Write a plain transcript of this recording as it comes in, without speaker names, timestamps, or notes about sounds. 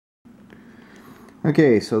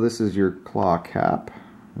Okay, so this is your claw cap,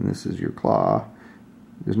 and this is your claw.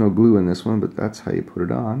 There's no glue in this one, but that's how you put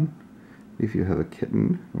it on if you have a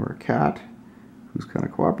kitten or a cat who's kind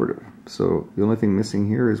of cooperative. So the only thing missing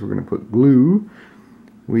here is we're going to put glue.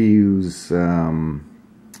 We use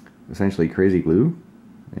essentially crazy glue,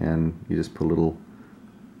 and you just put a little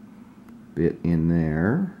bit in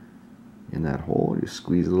there, in that hole. You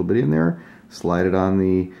squeeze a little bit in there, slide it on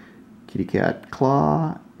the kitty cat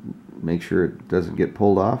claw. Make sure it doesn't get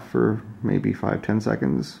pulled off for maybe 5-10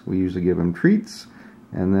 seconds. We usually give them treats,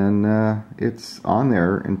 and then it's on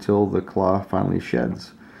there until the claw finally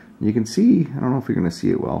sheds. You can see, I don't know if you're going to see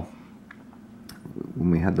it well when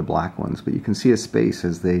we had the black ones, but you can see a space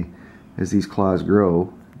as these claws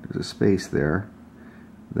grow. There's a space there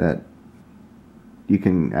that you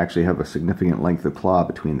can actually have a significant length of claw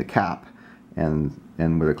between the cap and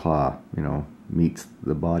where the claw, you know, meets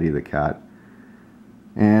the body of the cat.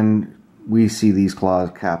 And we see these claw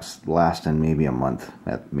caps lasting maybe a month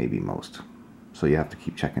at maybe most. So you have to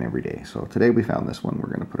keep checking every day. So today we found this one. We're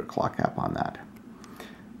going to put a claw cap on that.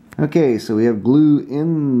 Okay, so we have glue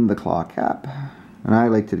in the claw cap. And I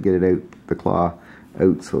like to get it out, the claw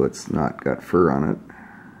out, so it's not got fur on it.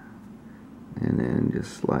 And then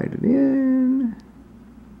just slide it in.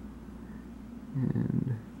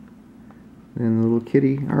 And then the little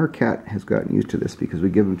kitty, our cat, has gotten used to this because we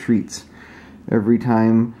give him treats. Every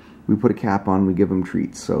time we put a cap on, we give him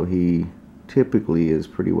treats, so he typically is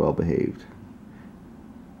pretty well behaved.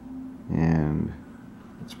 And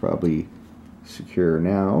it's probably secure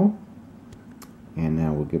now. And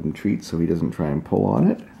now we'll give him treats so he doesn't try and pull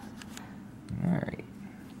on it. Alright.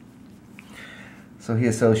 So he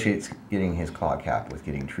associates getting his claw cap with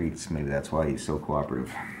getting treats. Maybe that's why he's so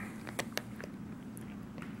cooperative.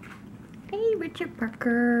 Hey, Richard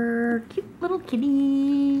Parker. Cute little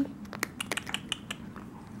kitty.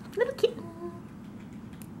 Little kitten.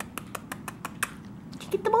 Did you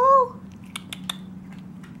get the ball?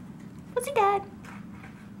 What's he, Dad?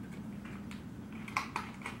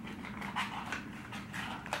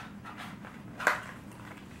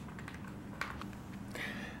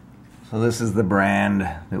 So this is the brand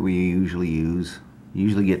that we usually use. You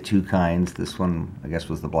usually get two kinds. This one, I guess,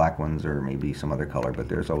 was the black ones, or maybe some other color, but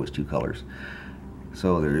there's always two colors.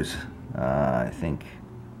 So there's, I think,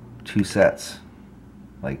 2 sets.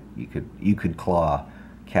 Like you could claw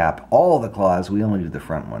cap all the claws. We only do the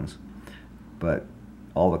front ones, but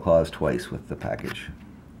all the claws twice with the package.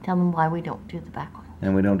 Tell them why we don't do the back one.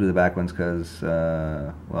 And we don't do the back ones because,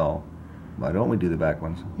 well, why don't we do the back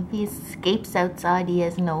ones? If he escapes outside, he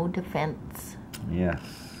has no defense. Yes.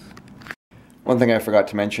 One thing I forgot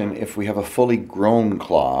to mention, if we have a fully grown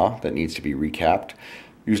claw that needs to be recapped,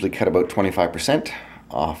 usually cut about 25%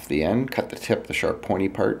 off the end, cut the tip, the sharp pointy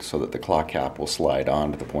part, so that the claw cap will slide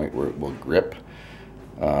on to the point where it will grip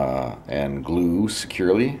and glue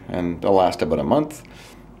securely, and they'll last about a month.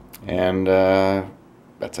 And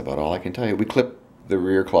that's about all I can tell you. We clip the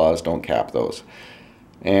rear claws, don't cap those.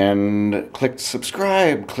 And click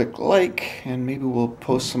subscribe, click like, and maybe we'll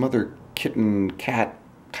post some other kitten, cat,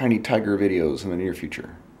 tiny tiger videos in the near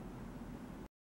future.